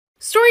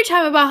Story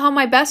time about how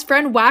my best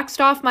friend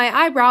waxed off my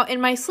eyebrow in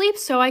my sleep,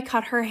 so I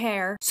cut her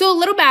hair. So a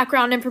little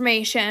background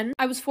information.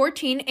 I was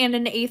 14 and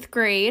in 8th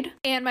grade,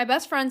 and my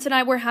best friends and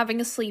I were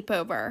having a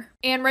sleepover.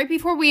 And right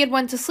before we had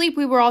went to sleep,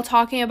 we were all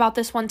talking about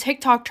this one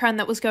TikTok trend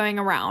that was going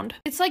around.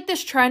 It's like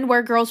this trend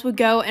where girls would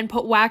go and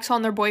put wax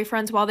on their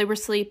boyfriends while they were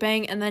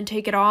sleeping and then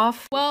take it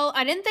off. Well,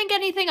 I didn't think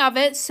anything of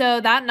it, so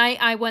that night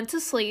I went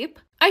to sleep.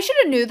 I should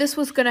have knew this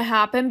was gonna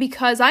happen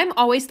because I'm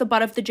always the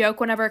butt of the joke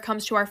whenever it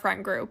comes to our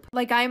friend group.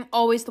 Like, I'm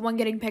always the one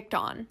getting picked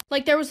on.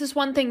 Like, there was this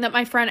one thing that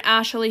my friend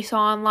Ashley saw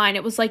online.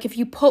 It was like, if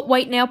you put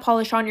white nail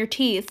polish on your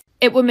teeth,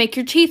 it would make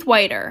your teeth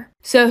whiter.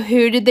 So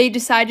who did they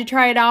decide to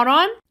try it out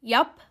on?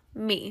 Yup,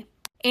 me.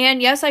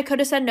 And yes, I could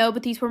have said no,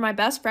 but these were my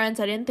best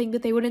friends. I didn't think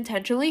that they would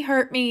intentionally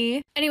hurt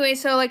me. Anyway,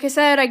 so like I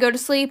said, I go to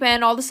sleep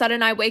and all of a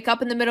sudden I wake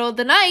up in the middle of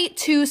the night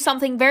to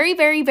something very,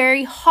 very,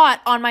 very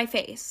hot on my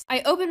face.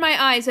 I open my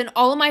eyes and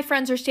all of my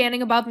friends are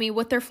standing above me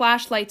with their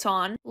flashlights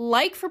on.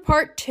 Like for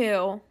part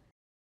 2.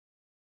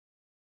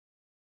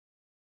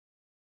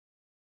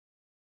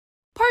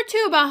 Part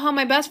 2 about how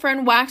my best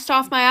friend waxed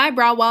off my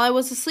eyebrow while I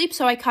was asleep,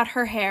 so I cut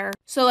her hair.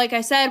 So like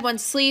I said, went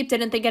to sleep,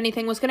 didn't think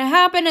anything was gonna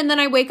happen, and then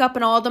I wake up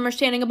and all of them are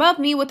standing above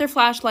me with their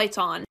flashlights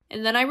on.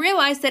 And then I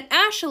realized that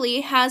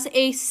Ashley has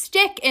a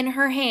stick in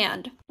her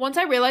hand. Once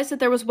I realized that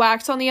there was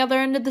wax on the other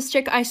end of the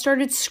stick, I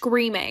started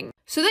screaming.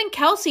 So then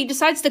Kelsey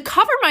decides to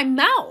cover my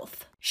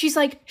mouth. She's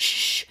like,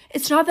 shh,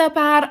 it's not that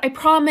bad, I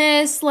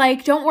promise,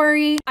 like, don't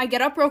worry. I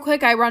get up real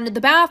quick, I run to the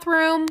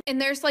bathroom,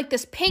 and there's like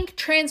this pink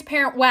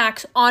transparent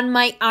wax on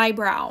my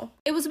eyebrow.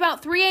 It was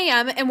about 3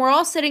 a.m. and we're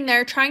all sitting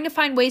there trying to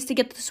find ways to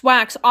get this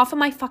wax off of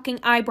my fucking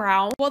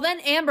eyebrow. Well, then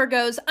Amber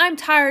goes, I'm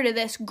tired of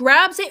this,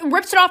 grabs it and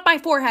rips it off my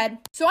forehead.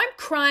 So I'm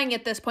crying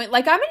at this point.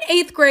 Like, I'm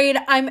in 8th grade,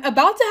 I'm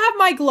about to have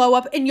my glow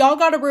up, and y'all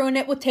gotta ruin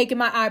it with taking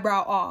my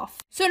eyebrow off.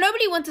 So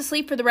nobody went to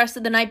sleep for the rest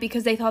of the night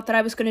because they thought that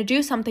I was gonna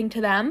do something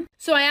to them.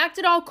 So I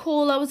acted all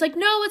cool. I was like,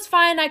 no, it's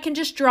fine, I can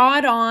just draw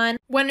it on.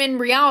 When in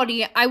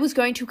reality, I was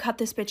going to cut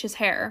this bitch's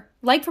hair.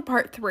 Like for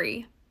part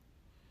 3.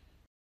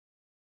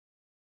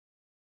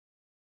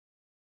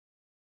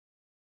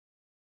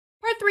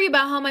 Part 3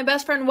 about how my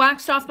best friend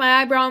waxed off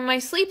my eyebrow in my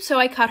sleep, so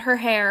I cut her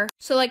hair.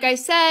 So like I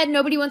said,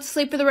 nobody went to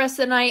sleep for the rest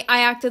of the night. I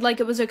acted like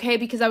it was okay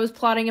because I was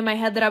plotting in my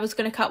head that I was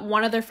gonna cut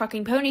one of their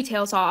fucking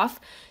ponytails off.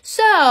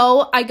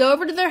 So I go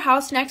over to their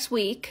house next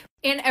week,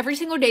 and every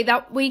single day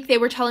that week they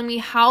were telling me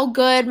how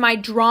good my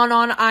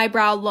drawn-on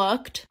eyebrow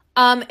looked.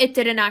 It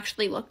didn't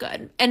actually look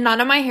good, and none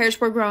of my hairs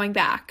were growing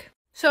back.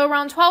 So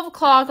around 12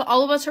 o'clock,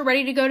 all of us are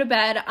ready to go to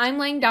bed. I'm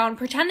laying down,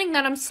 pretending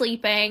that I'm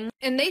sleeping,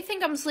 and they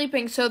think I'm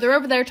sleeping, so they're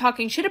over there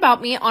talking shit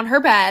about me on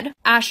her bed,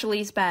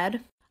 Ashley's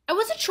bed. I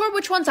wasn't sure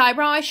which one's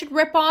eyebrow I should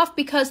rip off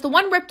because the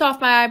one ripped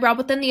off my eyebrow,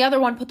 but then the other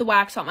one put the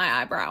wax on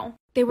my eyebrow.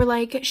 They were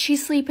like,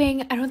 she's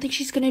sleeping, I don't think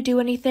she's gonna do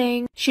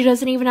anything. She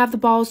doesn't even have the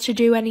balls to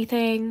do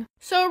anything.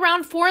 So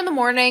around 4 in the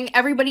morning,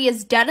 everybody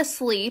is dead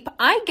asleep.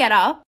 I get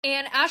up,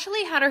 and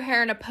Ashley had her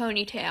hair in a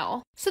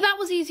ponytail. So that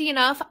was easy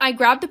enough. I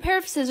grabbed a pair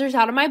of scissors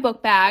out of my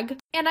book bag,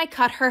 and I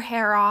cut her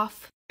hair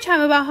off. Time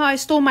about how I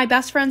stole my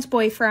best friend's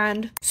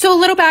boyfriend. So a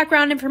little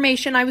background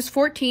information, I was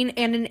 14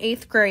 and in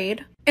 8th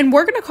grade. And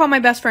we're gonna call my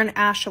best friend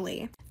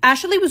Ashley.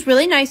 Ashley was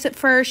really nice at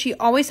first. She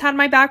always had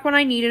my back when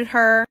I needed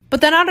her. But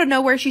then out of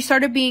nowhere, she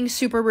started being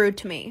super rude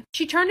to me.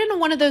 She turned into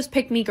one of those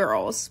pick-me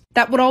girls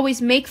that would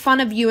always make fun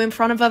of you in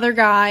front of other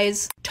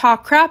guys,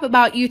 talk crap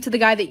about you to the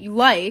guy that you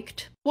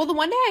liked. Well, the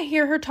one day I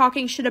hear her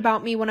talking shit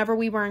about me whenever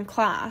we were in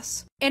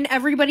class. And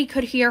everybody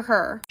could hear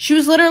her. She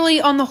was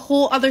literally on the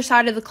whole other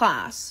side of the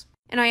class.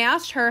 And I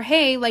asked her,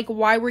 hey, like,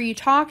 why were you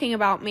talking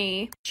about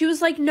me? She was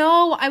like,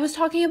 no, I was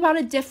talking about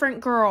a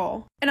different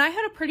girl. And I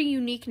had a pretty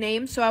unique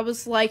name, so I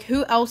was like,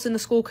 who else in the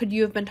school could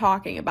you have been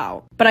talking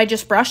about? But I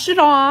just brushed it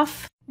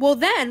off. Well,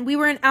 then we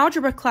were in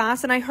algebra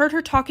class and I heard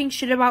her talking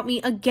shit about me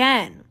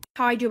again.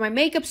 How I do my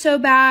makeup so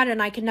bad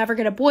and I can never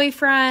get a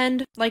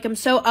boyfriend, like I'm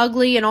so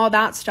ugly and all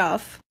that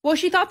stuff. Well,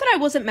 she thought that I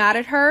wasn't mad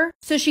at her,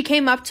 so she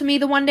came up to me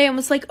the one day and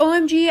was like,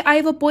 OMG, I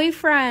have a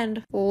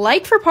boyfriend.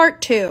 Like for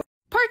part 2.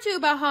 Part 2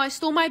 about how I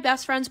stole my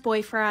best friend's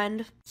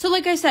boyfriend. So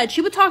like I said, she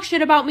would talk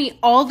shit about me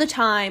all the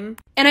time,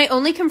 and I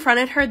only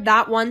confronted her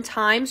that one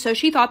time, so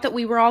she thought that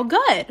we were all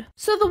good.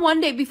 So the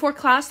one day before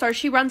class starts,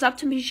 she runs up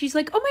to me, she's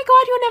like, oh my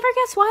god, you'll never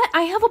guess what?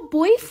 I have a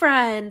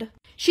boyfriend.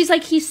 She's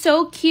like, he's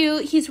so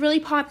cute, he's really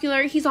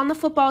popular, he's on the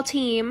football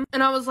team.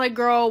 And I was like,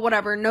 girl,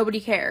 whatever, nobody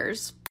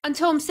cares.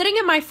 Until I'm sitting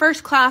in my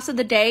first class of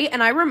the day,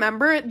 and I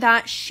remember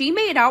that she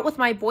made out with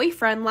my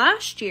boyfriend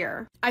last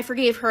year. I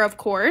forgave her, of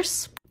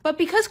course. But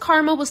because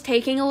karma was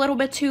taking a little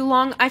bit too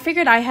long, I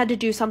figured I had to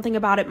do something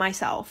about it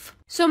myself.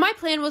 So my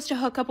plan was to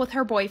hook up with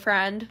her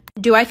boyfriend.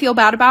 Do I feel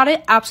bad about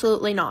it?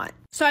 Absolutely not.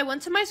 So I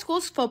went to my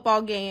school's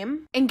football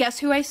game, and guess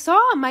who I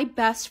saw? My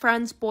best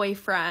friend's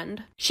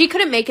boyfriend. She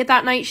couldn't make it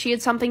that night, she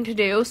had something to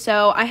do,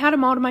 so I had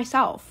him all to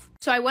myself.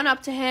 So I went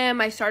up to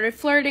him, I started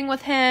flirting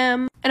with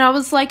him, and I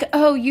was like,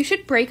 oh, you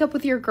should break up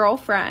with your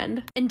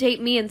girlfriend and date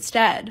me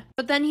instead.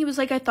 But then he was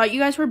like, I thought you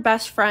guys were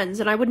best friends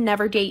and I would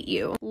never date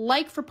you.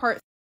 Like for part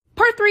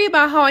Part 3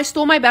 about how I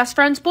stole my best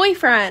friend's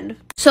boyfriend.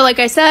 So like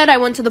I said, I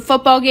went to the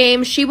football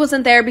game. She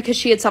wasn't there because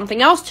she had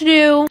something else to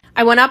do.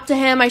 I went up to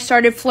him. I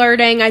started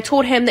flirting. I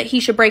told him that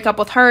he should break up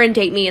with her and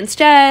date me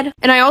instead.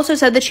 And I also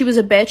said that she was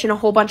a bitch and a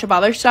whole bunch of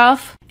other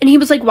stuff. And he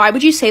was like, why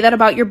would you say that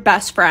about your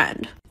best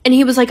friend? And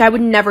he was like, I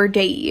would never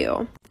date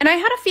you. And I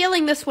had a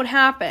feeling this would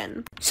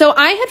happen. So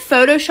I had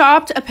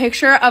photoshopped a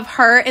picture of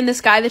her and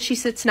this guy that she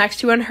sits next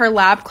to in her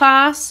lab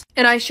class.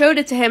 And I showed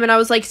it to him and I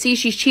was like, see,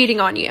 she's cheating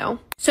on you.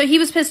 So he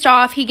was pissed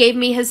off. He gave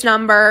me his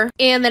number.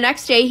 And the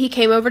next day he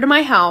came over to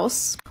my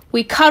house.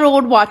 We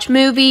cuddled, watched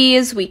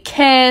movies, we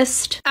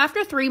kissed.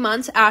 After 3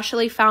 months,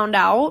 Ashley found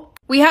out.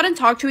 We hadn't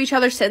talked to each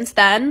other since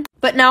then,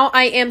 but now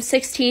I am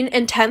 16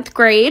 in 10th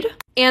grade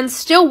and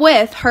still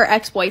with her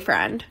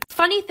ex-boyfriend.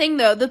 Funny thing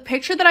though, the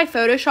picture that I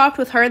photoshopped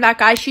with her and that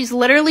guy, she's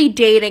literally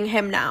dating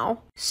him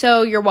now.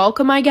 So you're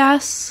welcome, I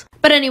guess.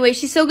 But anyway,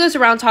 she still goes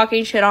around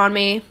talking shit on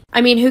me.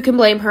 I mean, who can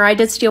blame her? I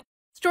did steal.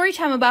 Story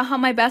time about how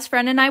my best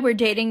friend and I were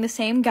dating the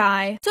same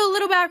guy. So a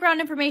little background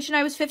information,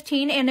 I was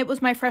 15 and it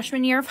was my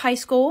freshman year of high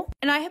school.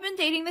 And I had been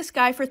dating this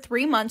guy for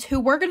 3 months who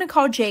we're gonna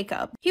call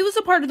Jacob. He was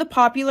a part of the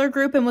popular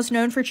group and was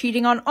known for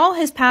cheating on all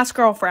his past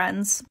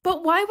girlfriends.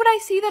 But why would I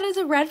see that as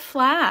a red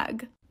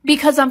flag?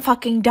 Because I'm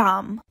fucking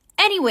dumb.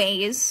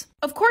 Anyways,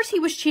 of course he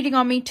was cheating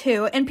on me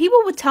too, and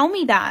people would tell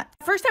me that.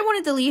 At first I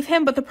wanted to leave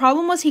him, but the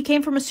problem was he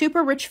came from a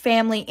super rich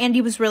family and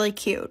he was really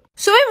cute.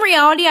 So in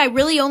reality, I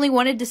really only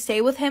wanted to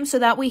stay with him so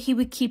that way he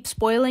would keep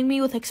spoiling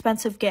me with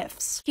expensive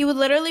gifts. He would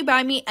literally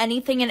buy me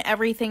anything and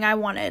everything I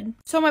wanted.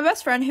 So my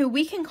best friend, who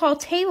we can call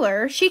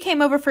Taylor, she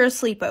came over for a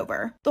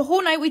sleepover. The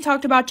whole night we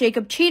talked about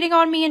Jacob cheating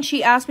on me and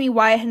she asked me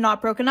why I had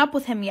not broken up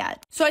with him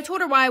yet. So I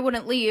told her why I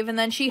wouldn't leave and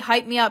then she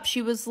hyped me up.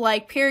 She was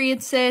like,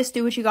 period sis,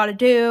 do what you gotta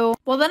do.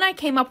 Well then I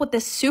came up with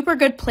this super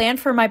good plan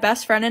for my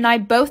best friend and I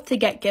both to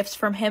get gifts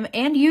from him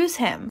and use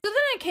him. So then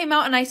I came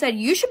out and I said,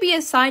 you should be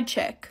his side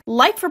chick.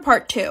 Like for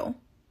part 2.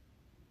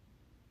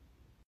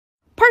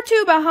 Part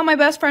 2 about how my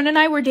best friend and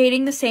I were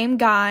dating the same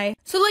guy.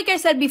 So like I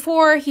said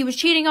before, he was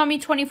cheating on me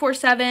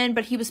 24/7,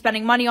 but he was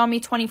spending money on me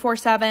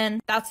 24/7.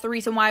 That's the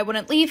reason why I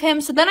wouldn't leave him.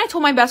 So then I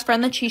told my best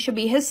friend that she should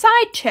be his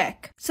side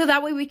chick. So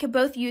that way we could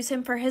both use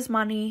him for his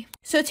money.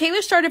 So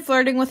Taylor started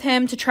flirting with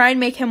him to try and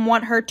make him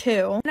want her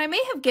too. And I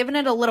may have given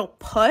it a little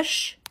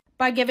push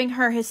by giving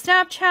her his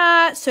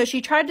Snapchat, so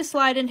she tried to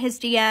slide in his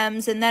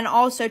DMs and then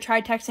also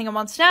tried texting him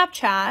on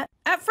Snapchat.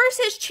 At first,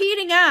 his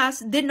cheating ass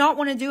did not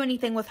want to do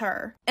anything with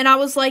her. And I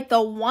was like,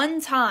 the one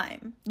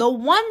time.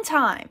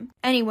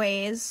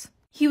 Anyways,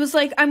 he was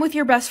like, I'm with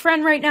your best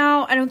friend right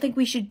now. I don't think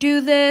we should do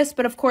this.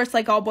 But of course,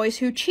 like all boys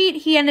who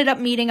cheat, he ended up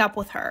meeting up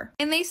with her.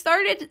 And they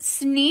started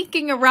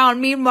sneaking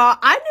around. Meanwhile,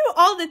 I knew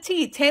all the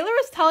tea. Taylor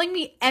was telling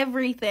me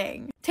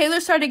everything.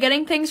 Taylor started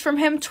getting things from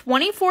him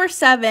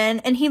 24/7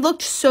 and he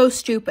looked so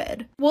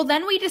stupid. Well,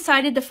 then we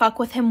decided to fuck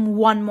with him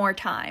one more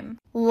time.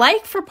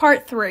 Like for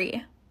part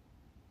 3.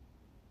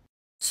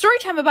 Story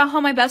time about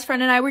how my best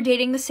friend and I were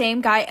dating the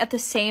same guy at the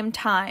same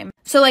time.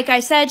 So like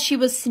I said, she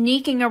was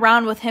sneaking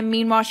around with him.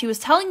 Meanwhile, she was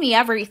telling me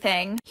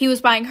everything. He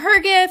was buying her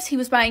gifts. He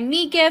was buying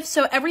me gifts.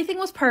 So everything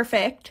was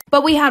perfect.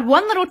 But we had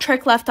one little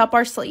trick left up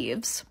our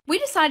sleeves. We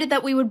decided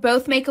that we would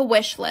both make a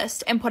wish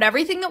list and put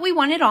everything that we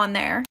wanted on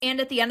there.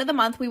 And at the end of the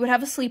month, we would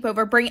have a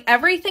sleepover, bring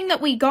everything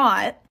that we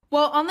got.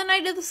 Well, on the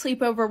night of the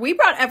sleepover, we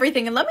brought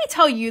everything, and let me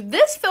tell you,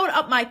 this filled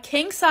up my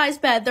king-size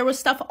bed. There was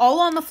stuff all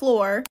on the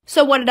floor.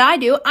 So what did I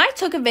do? I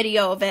took a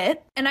video of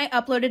it, and I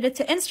uploaded it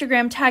to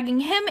Instagram,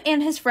 tagging him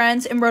and his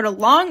friends, and wrote a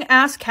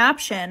long-ass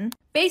caption,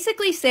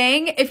 basically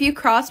saying, if you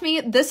cross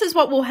me, this is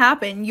what will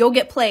happen. You'll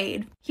get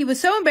played. He was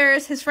so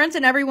embarrassed, his friends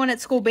and everyone at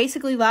school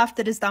basically laughed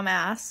at his dumb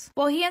ass.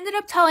 Well, he ended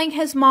up telling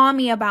his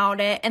mommy about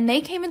it, and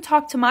they came and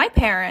talked to my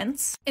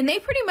parents, and they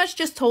pretty much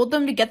just told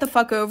them to get the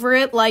fuck over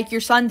it, like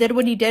your son did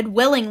what he did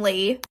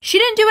willingly. She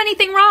didn't do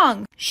anything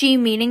wrong. She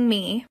meaning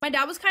me. My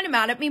dad was kind of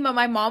mad at me, but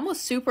my mom was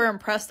super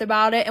impressed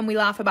about it, and we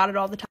laugh about it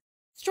all the time.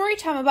 Story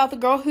time about the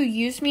girl who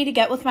used me to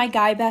get with my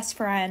guy best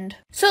friend.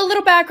 So a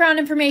little background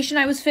information,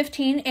 I was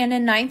 15 and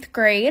in 9th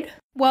grade.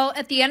 Well,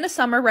 at the end of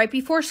summer, right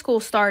before school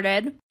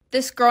started,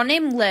 this girl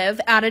named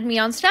Liv added me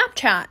on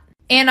Snapchat.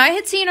 And I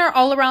had seen her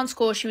all around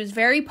school. She was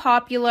very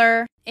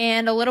popular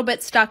and a little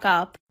bit stuck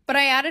up. But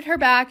I added her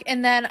back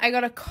and then I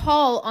got a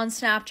call on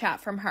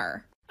Snapchat from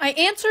her. I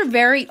answer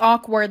very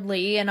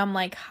awkwardly and I'm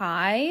like,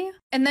 hi.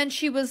 And then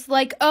she was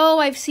like, oh,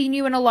 I've seen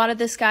you in a lot of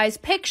this guy's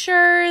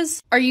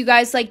pictures. Are you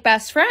guys like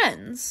best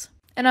friends?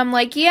 And I'm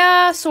like,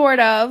 yeah, sort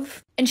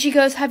of. And she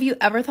goes, have you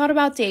ever thought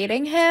about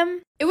dating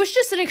him? It was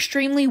just an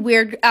extremely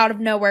weird out of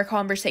nowhere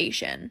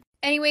conversation.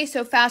 Anyway,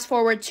 so fast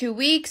forward 2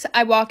 weeks,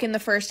 I walk in the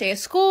first day of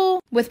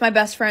school with my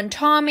best friend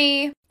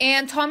Tommy.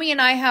 And Tommy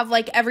and I have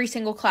like every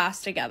single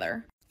class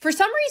together. For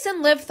some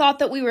reason, Liv thought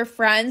that we were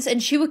friends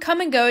and she would come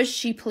and go as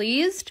she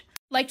pleased.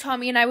 Like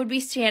Tommy and I would be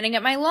standing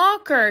at my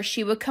locker.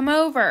 She would come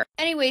over.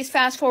 Anyways,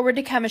 fast forward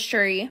to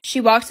chemistry. She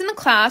walks in the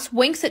class,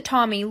 winks at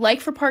Tommy, like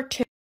for part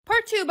 2.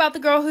 Part 2 about the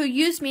girl who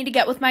used me to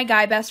get with my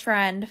guy best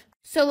friend.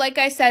 So like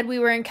I said, we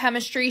were in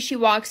chemistry. She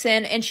walks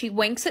in and she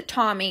winks at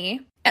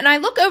Tommy. And I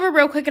look over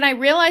real quick and I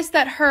realize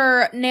that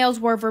her nails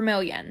were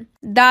vermilion.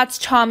 That's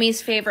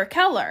Tommy's favorite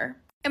color.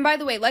 And by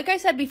the way, like I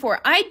said before,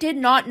 I did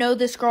not know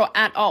this girl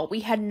at all.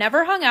 We had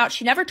never hung out.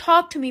 She never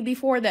talked to me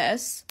before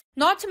this.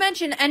 Not to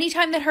mention,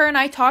 anytime that her and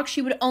I talked,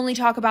 she would only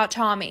talk about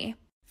Tommy.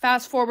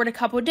 Fast forward a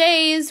couple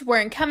days, we're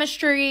in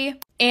chemistry,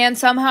 and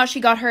somehow she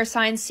got her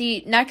assigned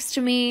seat next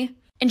to me.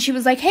 And she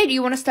was like, hey, do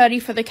you want to study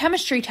for the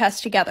chemistry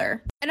test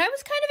together? And I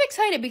was kind of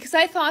excited because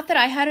I thought that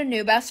I had a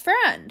new best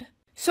friend.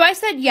 So I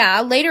said,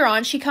 yeah. Later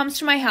on, she comes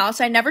to my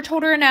house. I never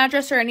told her an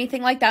address or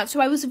anything like that,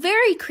 so I was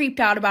very creeped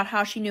out about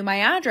how she knew my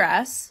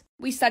address.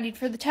 We studied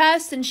for the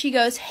test, and she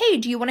goes, hey,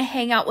 do you want to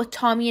hang out with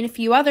Tommy and a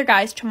few other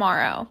guys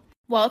tomorrow?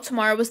 Well,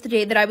 tomorrow was the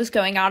day that I was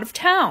going out of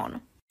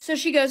town. So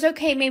she goes,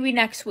 okay, maybe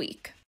next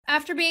week.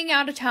 After being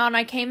out of town,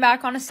 I came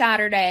back on a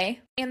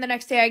Saturday, and the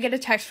next day I get a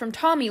text from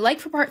Tommy, like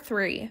for part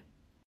 3.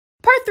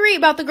 Part 3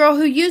 about the girl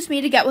who used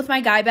me to get with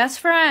my guy best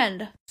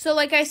friend. So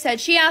like I said,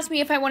 she asked me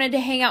if I wanted to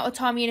hang out with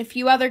Tommy and a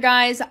few other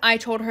guys. I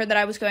told her that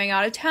I was going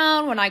out of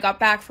town. When I got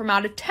back from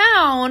out of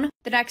town,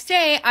 the next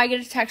day, I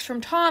get a text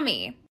from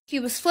Tommy. He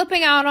was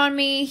flipping out on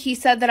me. He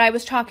said that I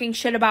was talking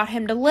shit about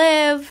him to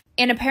Liv.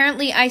 And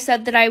apparently I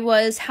said that I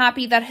was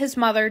happy that his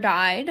mother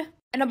died.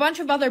 And a bunch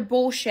of other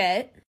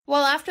bullshit.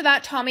 Well, after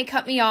that, Tommy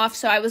cut me off,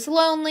 so I was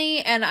lonely,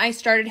 and I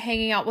started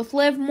hanging out with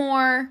Liv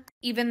more,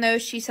 even though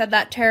she said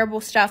that terrible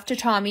stuff to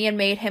Tommy and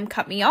made him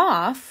cut me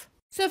off.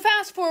 So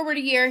fast forward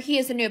a year, he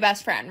is a new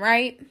best friend,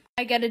 right?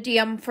 I get a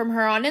DM from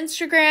her on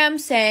Instagram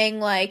saying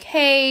like,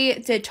 hey,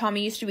 did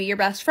Tommy used to be your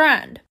best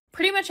friend?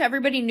 Pretty much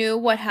everybody knew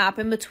what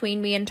happened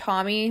between me and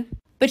Tommy,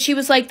 but she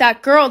was like,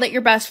 that girl that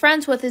you're best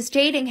friends with is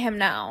dating him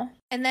now.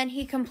 And then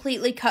he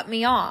completely cut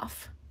me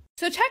off.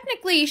 So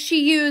technically,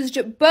 she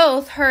used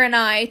both her and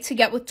I to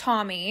get with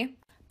Tommy.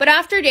 But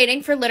after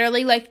dating for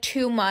literally like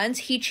 2 months,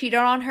 he cheated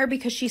on her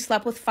because she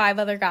slept with 5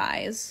 other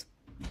guys.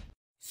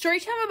 Story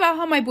time about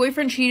how my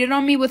boyfriend cheated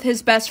on me with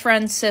his best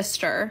friend's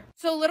sister.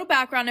 So a little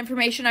background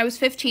information, I was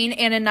 15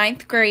 and in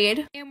 9th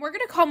grade. And we're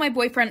gonna call my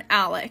boyfriend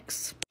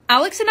Alex.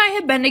 Alex and I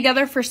had been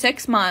together for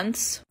 6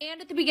 months, and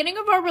at the beginning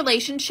of our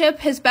relationship,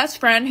 his best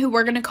friend, who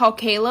we're gonna call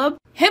Caleb,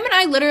 him and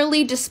I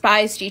literally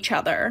despised each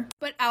other.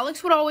 But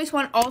Alex would always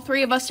want all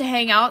 3 of us to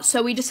hang out,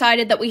 so we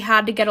decided that we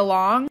had to get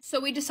along.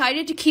 So we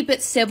decided to keep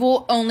it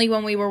civil only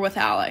when we were with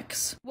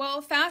Alex.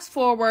 Well, fast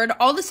forward,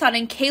 all of a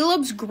sudden,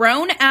 Caleb's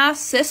grown-ass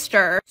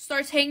sister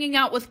starts hanging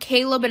out with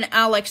Caleb and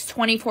Alex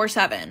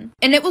 24/7.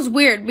 And it was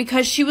weird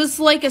because she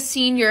was like a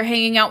senior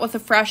hanging out with a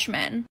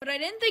freshman. But I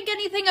didn't think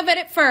anything of it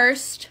at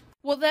first.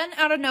 Well, then,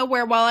 out of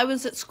nowhere, while I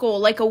was at school,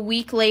 like a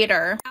week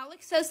later,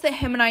 Alex says that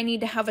him and I need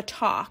to have a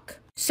talk.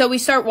 So we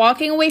start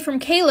walking away from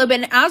Caleb,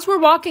 and as we're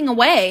walking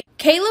away,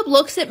 Caleb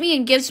looks at me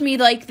and gives me,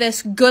 like,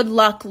 this good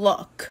luck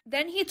look.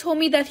 Then he told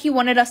me that he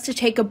wanted us to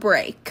take a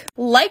break.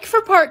 Like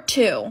for part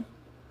 2.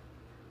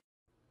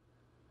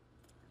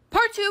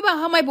 Part 2 about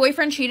how my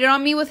boyfriend cheated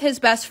on me with his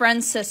best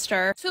friend's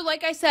sister. So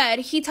like I said,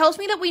 he tells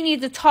me that we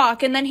need to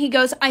talk, and then he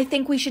goes, I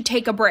think we should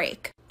take a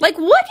break. Like,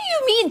 what do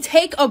you mean,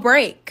 take a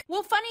break?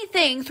 Well, funny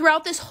thing,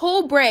 throughout this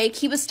whole break,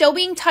 he was still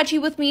being touchy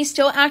with me,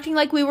 still acting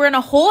like we were in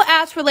a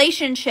whole-ass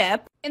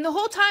relationship. And the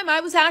whole time,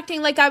 I was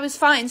acting like I was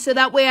fine, so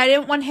that way I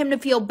didn't want him to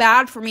feel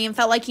bad for me and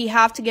felt like he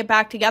had to get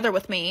back together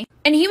with me.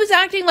 And he was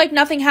acting like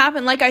nothing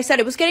happened. Like I said,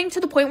 it was getting to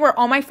the point where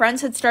all my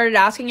friends had started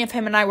asking if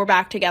him and I were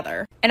back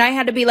together. And I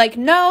had to be like,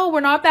 no, we're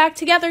not back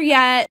together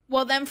yet.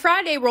 Well, then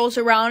Friday rolls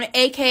around,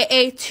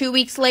 aka 2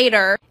 weeks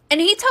later,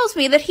 and he tells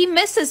me that he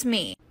misses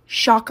me.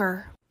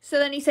 Shocker. So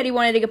then he said he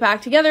wanted to get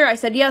back together. I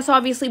said yes,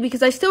 obviously,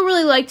 because I still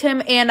really liked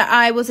him and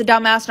I was a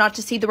dumbass not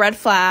to see the red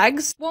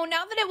flags. Well,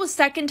 now that it was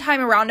second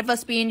time around of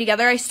us being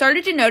together, I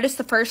started to notice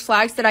the first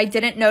flags that I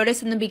didn't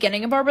notice in the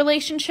beginning of our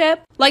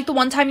relationship. Like the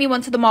one time he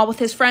went to the mall with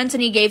his friends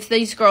and he gave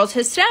these girls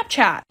his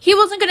Snapchat. He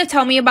wasn't going to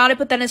tell me about it,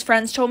 but then his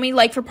friends told me,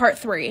 like for part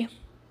 3.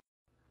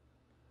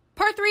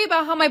 Part 3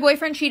 about how my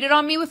boyfriend cheated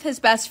on me with his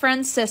best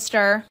friend's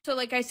sister. So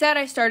like I said,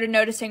 I started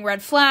noticing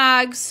red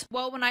flags.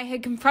 Well, when I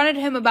had confronted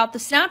him about the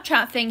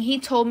Snapchat thing, he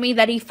told me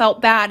that he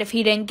felt bad if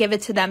he didn't give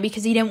it to them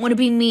because he didn't want to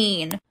be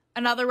mean.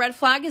 Another red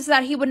flag is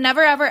that he would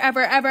never, ever,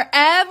 ever, ever,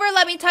 ever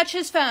let me touch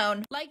his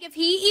phone. Like if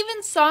he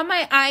even saw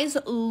my eyes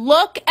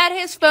look at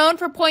his phone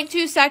for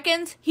 0.2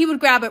 seconds, he would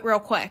grab it real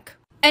quick.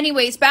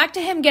 Anyways, back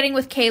to him getting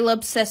with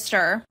Caleb's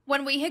sister.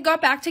 When we had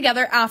got back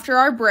together after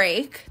our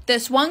break,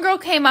 this one girl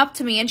came up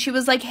to me and she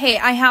was like, hey,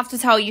 I have to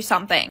tell you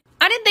something.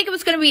 I didn't think it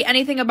was going to be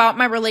anything about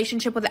my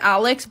relationship with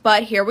Alex,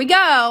 but here we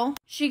go.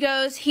 She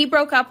goes, he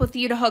broke up with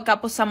you to hook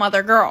up with some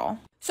other girl.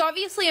 So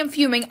obviously I'm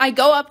fuming. I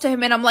go up to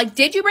him and I'm like,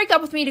 did you break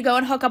up with me to go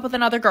and hook up with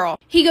another girl?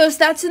 He goes,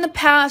 that's in the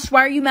past.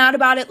 Why are you mad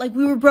about it? Like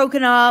we were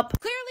broken up.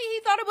 Clearly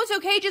he thought it was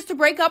okay just to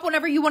break up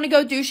whenever you want to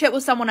go do shit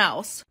with someone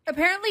else.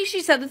 Apparently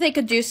she said that they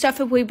could do stuff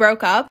if we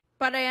broke up,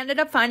 but I ended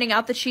up finding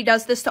out that she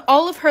does this to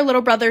all of her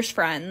little brother's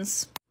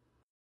friends.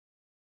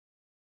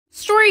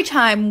 Story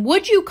time.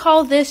 Would you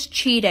call this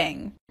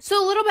cheating?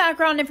 So a little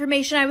background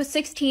information. I was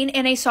 16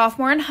 and a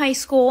sophomore in high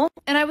school,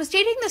 and I was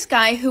dating this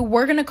guy who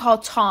we're gonna call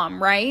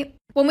Tom, right?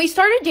 When we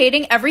started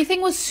dating,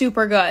 everything was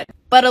super good.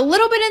 But a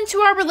little bit into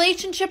our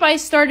relationship, I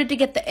started to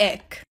get the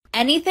ick.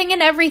 Anything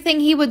and everything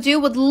he would do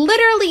would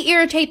literally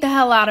irritate the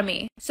hell out of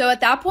me. So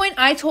at that point,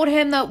 I told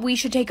him that we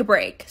should take a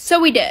break. So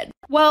we did.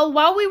 Well,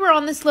 while we were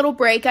on this little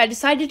break, I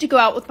decided to go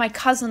out with my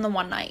cousin the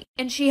one night.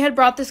 And she had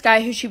brought this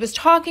guy who she was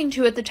talking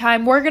to at the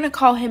time. We're gonna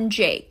call him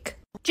Jake.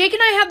 Jake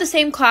and I had the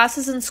same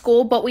classes in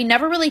school, but we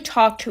never really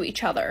talked to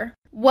each other.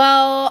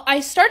 Well, I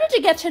started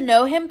to get to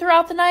know him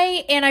throughout the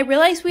night, and I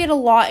realized we had a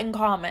lot in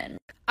common.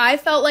 I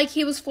felt like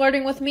he was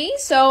flirting with me,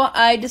 so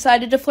I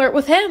decided to flirt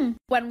with him.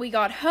 When we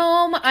got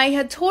home, I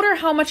had told her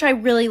how much I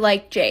really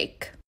liked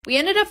Jake. We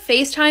ended up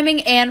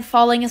FaceTiming and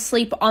falling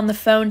asleep on the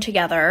phone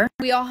together.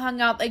 We all hung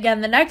out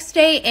again the next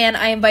day, and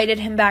I invited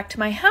him back to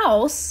my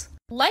house.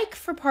 Like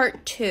for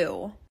part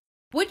 2.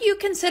 Would you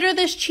consider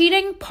this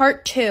cheating?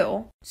 Part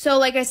 2. So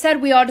like I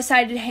said, we all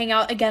decided to hang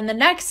out again the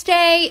next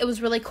day. It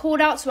was really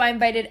cold out, so I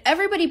invited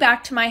everybody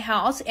back to my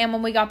house. And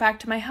when we got back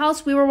to my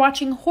house, we were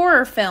watching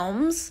horror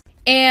films.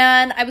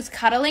 And I was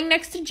cuddling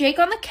next to Jake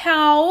on the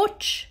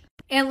couch.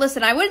 And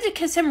listen, I wanted to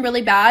kiss him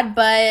really bad,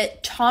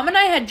 but Tom and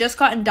I had just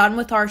gotten done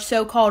with our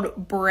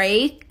so-called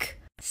break.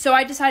 So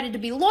I decided to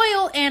be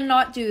loyal and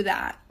not do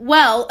that.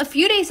 Well, a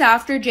few days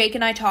after Jake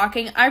and I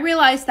talking, I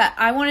realized that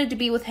I wanted to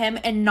be with him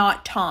and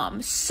not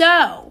Tom.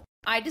 So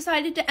I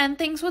decided to end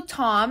things with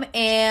Tom,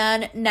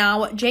 and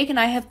now Jake and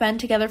I have been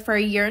together for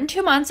 1 year and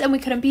 2 months, and we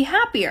couldn't be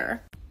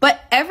happier.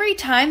 But every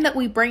time that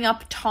we bring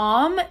up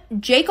Tom,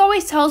 Jake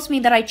always tells me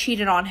that I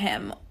cheated on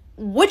him.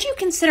 Would you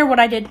consider what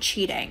I did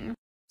cheating?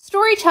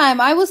 Story time.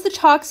 I was the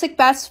toxic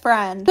best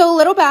friend. So a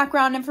little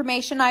background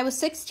information. I was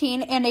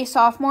 16 and a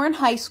sophomore in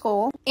high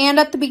school. And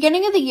at the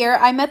beginning of the year,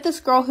 I met this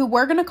girl who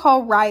we're going to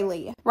call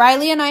Riley.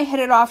 Riley and I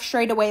hit it off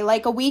straight away.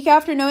 Like a week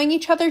after knowing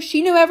each other,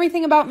 she knew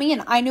everything about me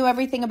and I knew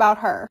everything about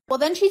her. Well,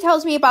 then she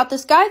tells me about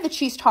this guy that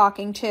she's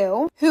talking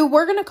to, who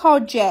we're going to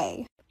call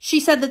Jay. She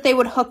said that they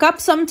would hook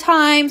up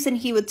sometimes and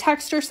he would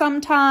text her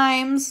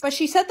sometimes. But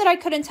she said that I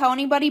couldn't tell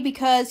anybody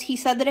because he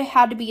said that it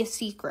had to be a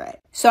secret.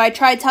 So I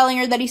tried telling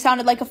her that he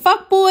sounded like a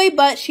fuckboy,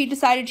 but she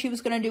decided she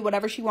was going to do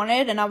whatever she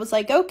wanted. And I was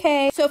like,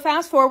 okay. So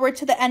fast forward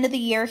to the end of the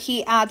year,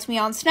 he adds me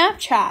on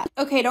Snapchat.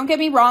 Okay, don't get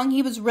me wrong.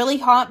 He was really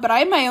hot, but I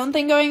had my own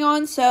thing going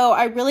on. So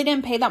I really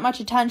didn't pay that much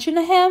attention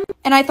to him.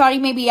 And I thought he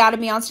maybe added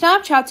me on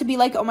Snapchat to be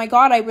like, oh my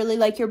God, I really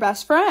like your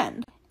best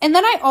friend. And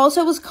then I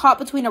also was caught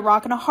between a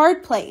rock and a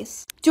hard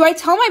place. Do I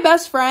tell my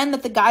best friend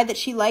that the guy that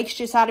she likes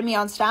just added me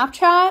on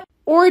Snapchat?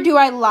 Or do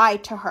I lie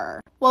to her?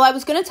 Well, I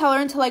was going to tell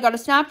her until I got a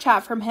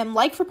Snapchat from him,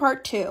 like for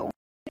part 2.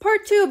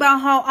 Part 2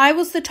 about how I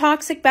was the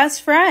toxic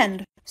best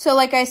friend. So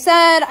like I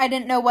said, I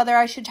didn't know whether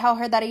I should tell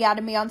her that he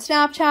added me on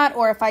Snapchat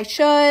or if I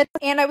should.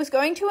 And I was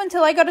going to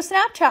until I got a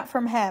Snapchat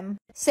from him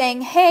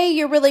saying, hey,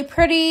 you're really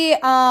pretty.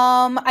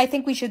 I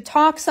think we should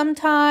talk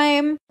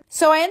sometime.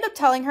 So I ended up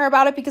telling her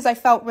about it because I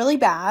felt really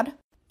bad.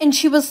 And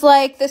she was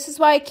like, this is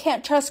why I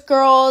can't trust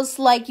girls.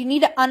 Like, you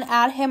need to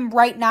unadd him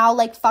right now.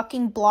 Like,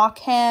 fucking block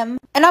him.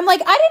 And I'm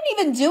like, I didn't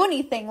even do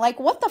anything. Like,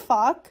 what the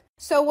fuck?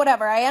 So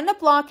whatever. I end up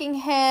blocking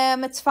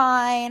him. It's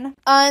fine.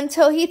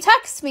 Until he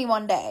texts me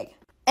one day.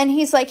 And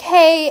he's like,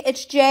 hey,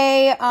 it's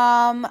Jay.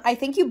 I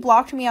think you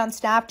blocked me on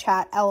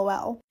Snapchat,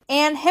 LOL.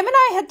 And him and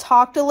I had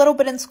talked a little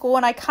bit in school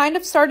and I kind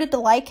of started to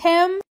like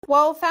him.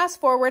 Well, fast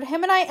forward,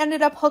 him and I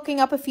ended up hooking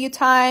up a few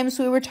times.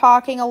 We were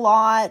talking a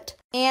lot.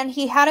 And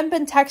he hadn't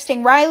been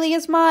texting Riley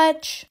as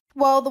much.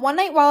 Well, the one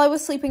night while I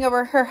was sleeping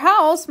over at her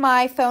house,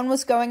 my phone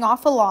was going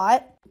off a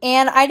lot.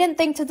 And I didn't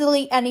think to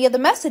delete any of the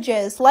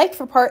messages, like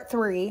for part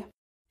 3.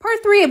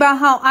 Part 3 about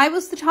how I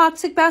was the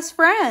toxic best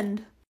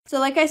friend. So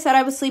like I said,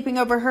 I was sleeping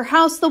over her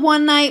house the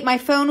one night, my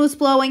phone was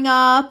blowing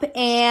up,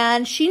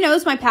 and she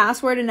knows my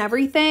password and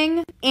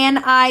everything. And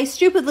I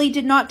stupidly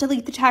did not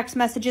delete the text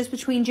messages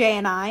between Jay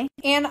and I.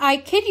 And I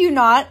kid you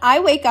not, I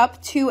wake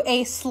up to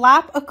a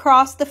slap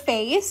across the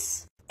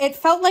face. It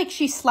felt like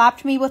she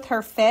slapped me with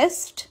her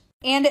fist.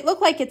 And it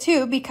looked like it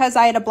too because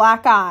I had a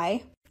black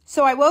eye.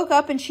 So I woke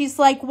up and she's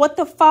like, what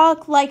the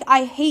fuck? Like,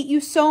 I hate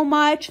you so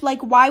much.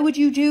 Like, why would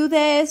you do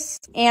this?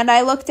 And I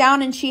look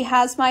down and she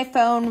has my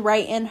phone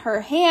right in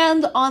her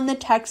hand on the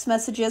text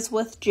messages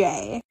with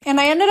Jay. And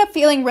I ended up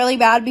feeling really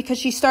bad because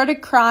she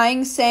started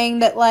crying, saying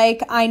that,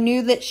 like, I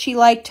knew that she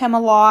liked him a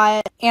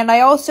lot. And I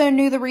also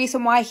knew the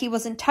reason why he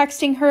wasn't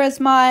texting her as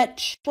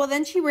much. Well,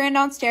 then she ran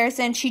downstairs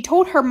and she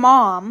told her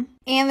mom.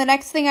 And the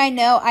next thing I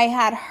know, I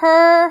had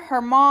her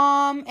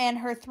mom, and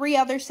her 3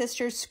 other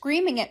sisters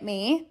screaming at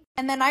me.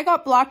 And then I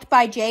got blocked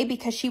by Jay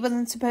because she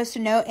wasn't supposed to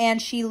know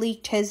and she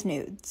leaked his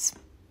nudes.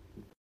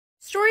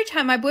 Story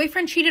time. My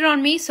boyfriend cheated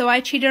on me, so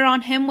I cheated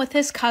on him with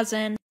his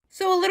cousin.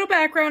 So a little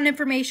background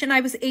information.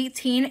 I was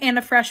 18 and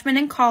a freshman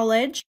in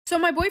college. So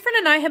my boyfriend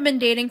and I have been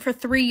dating for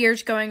 3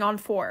 years going on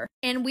 4.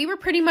 And we were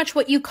pretty much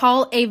what you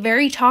call a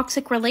very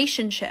toxic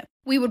relationship.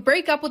 We would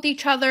break up with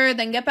each other,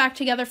 then get back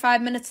together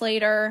 5 minutes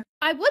later.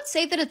 I would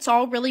say that it's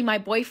all really my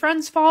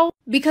boyfriend's fault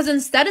because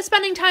instead of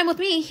spending time with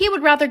me, he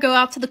would rather go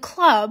out to the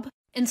club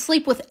and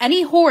sleep with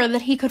any whore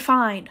that he could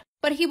find.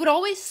 But he would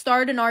always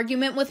start an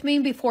argument with me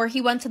before he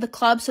went to the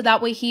club so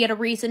that way he had a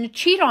reason to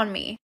cheat on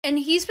me. And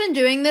he's been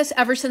doing this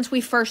ever since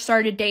we first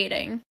started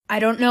dating. I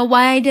don't know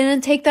why I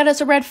didn't take that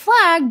as a red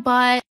flag,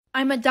 but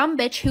I'm a dumb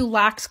bitch who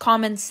lacks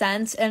common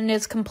sense and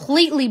is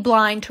completely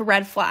blind to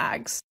red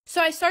flags.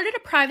 So I started a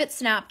private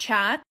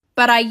Snapchat,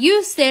 but I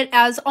used it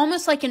as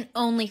almost like an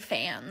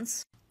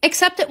OnlyFans.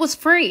 Except it was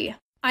free.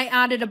 I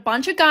added a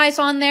bunch of guys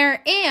on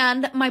there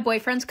and my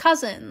boyfriend's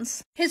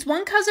cousins. His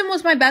one cousin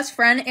was my best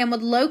friend and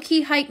would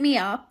low-key hype me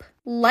up.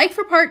 Like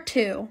for part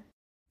 2.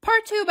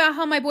 Part 2 about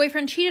how my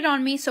boyfriend cheated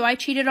on me, so I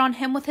cheated on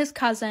him with his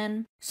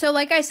cousin. So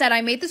like I said,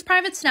 I made this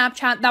private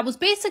Snapchat that was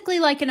basically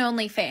like an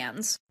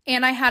OnlyFans.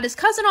 And I had his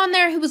cousin on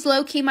there who was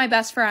low-key my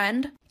best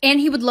friend.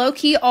 And he would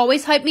low-key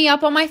always hype me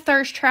up on my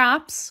thirst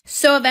traps.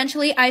 So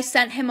eventually I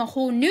sent him a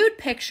whole nude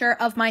picture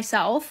of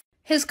myself.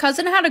 His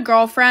cousin had a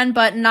girlfriend,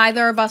 but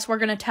neither of us were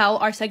going to tell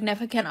our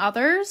significant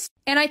others.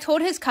 And I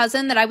told his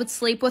cousin that I would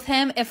sleep with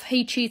him if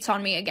he cheats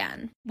on me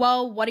again.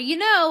 Well, what do you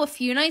know? A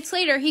few nights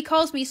later, he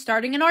calls me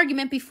starting an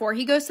argument before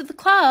he goes to the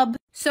club.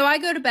 So I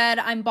go to bed,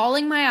 I'm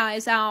bawling my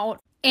eyes out,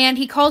 and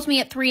he calls me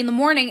at 3 in the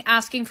morning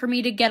asking for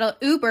me to get an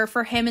Uber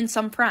for him and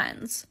some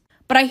friends.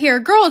 But I hear a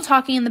girl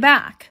talking in the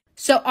back.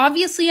 So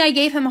obviously I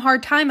gave him a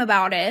hard time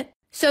about it.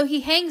 So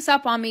he hangs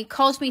up on me,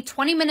 calls me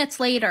 20 minutes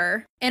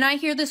later, and I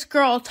hear this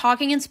girl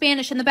talking in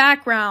Spanish in the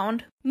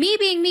background. Me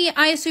being me,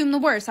 I assume the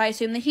worst. I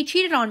assume that he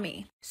cheated on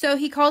me. So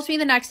he calls me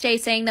the next day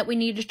saying that we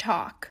need to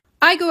talk.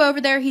 I go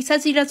over there. He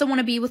says he doesn't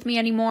want to be with me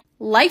anymore.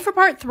 Life for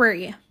part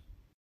 3.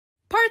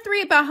 Part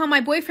 3 about how my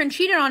boyfriend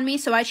cheated on me,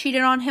 so I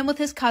cheated on him with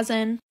his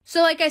cousin.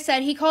 So like I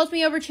said, he calls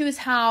me over to his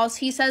house.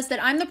 He says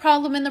that I'm the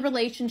problem in the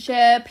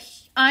relationship.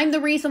 I'm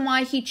the reason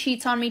why he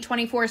cheats on me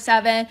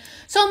 24/7.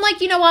 So I'm like,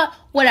 you know what?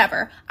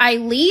 Whatever. I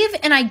leave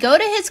and I go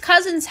to his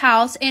cousin's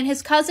house and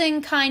his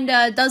cousin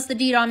kinda does the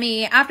deed on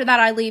me. After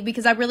that, I leave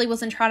because I really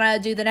wasn't trying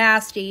to do the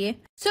nasty.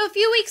 So a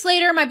few weeks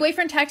later, my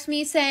boyfriend texts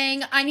me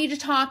saying, I need to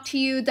talk to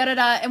you,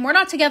 da-da-da. And we're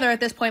not together at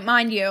this point,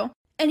 mind you.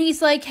 And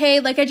he's like, hey,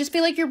 like, I just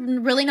feel like you're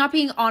really not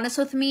being honest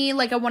with me.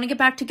 Like, I want to get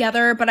back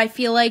together, but I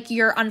feel like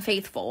you're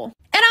unfaithful.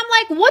 And I'm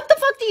like, what the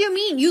fuck do you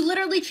mean? You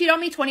literally cheat on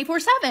me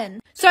 24/7.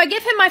 So I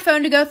give him my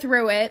phone to go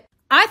through it.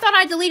 I thought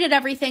I deleted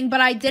everything, but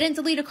I didn't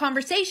delete a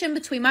conversation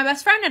between my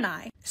best friend and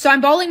I. So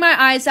I'm bawling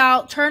my eyes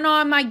out, turn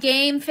on my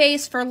game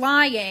face for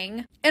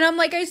lying. And I'm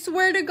like, I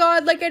swear to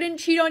God, like, I didn't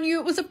cheat on you.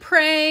 It was a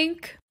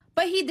prank.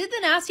 But he did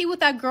the nasty with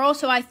that girl,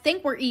 so I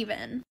think we're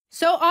even.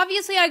 So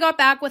obviously I got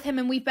back with him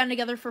and we've been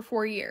together for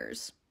 4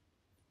 years.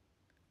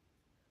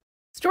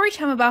 Story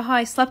time about how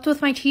I slept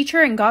with my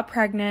teacher and got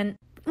pregnant.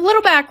 A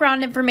little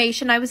background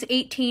information, I was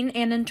 18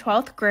 and in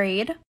 12th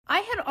grade. I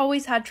had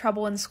always had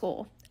trouble in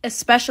school,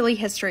 especially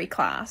history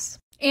class.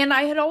 And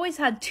I had always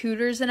had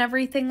tutors and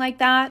everything like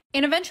that.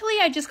 And eventually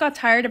I just got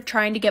tired of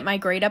trying to get my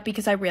grade up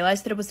because I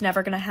realized that it was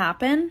never going to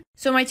happen.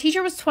 So my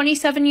teacher was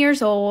 27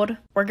 years old.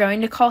 We're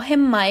going to call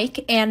him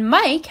Mike. And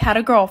Mike had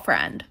a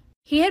girlfriend.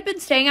 He had been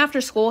staying after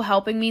school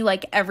helping me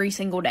like every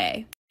single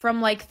day.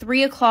 From like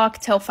 3 o'clock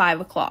till 5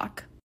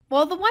 o'clock.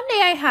 Well, the one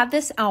day I had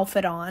this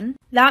outfit on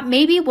that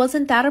maybe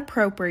wasn't that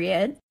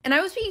appropriate. And I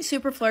was being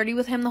super flirty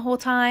with him the whole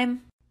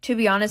time. To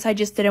be honest, I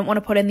just didn't want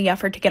to put in the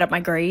effort to get up my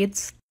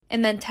grades.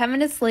 And then 10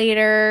 minutes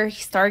later,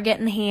 he started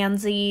getting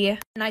handsy.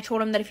 And I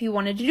told him that if he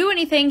wanted to do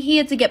anything, he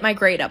had to get my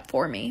grade up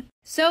for me.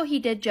 So he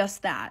did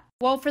just that.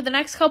 Well, for the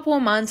next couple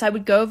of months, I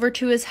would go over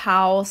to his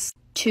house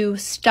to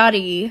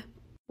study,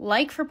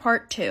 like for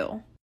part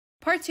 2.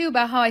 Part 2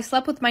 about how I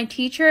slept with my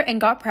teacher and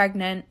got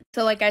pregnant.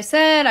 So like I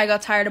said, I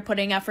got tired of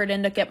putting effort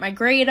in to get my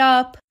grade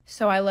up.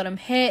 So I let him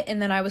hit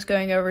and then I was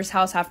going over his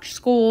house after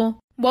school.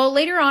 Well,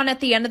 later on at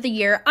the end of the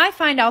year, I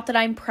find out that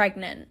I'm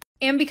pregnant.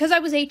 And because I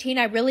was 18,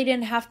 I really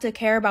didn't have to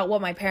care about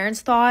what my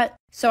parents thought.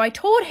 So I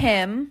told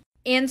him,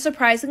 and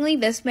surprisingly,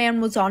 this man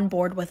was on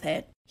board with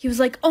it. He was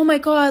like, oh my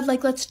God,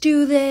 like, let's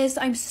do this.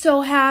 I'm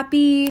so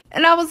happy.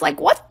 And I was like,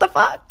 what the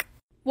fuck?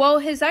 Well,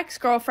 his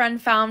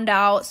ex-girlfriend found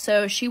out,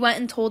 so she went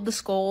and told the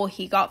school.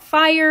 He got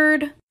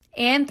fired.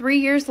 And 3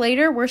 years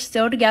later, we're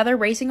still together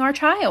raising our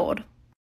child.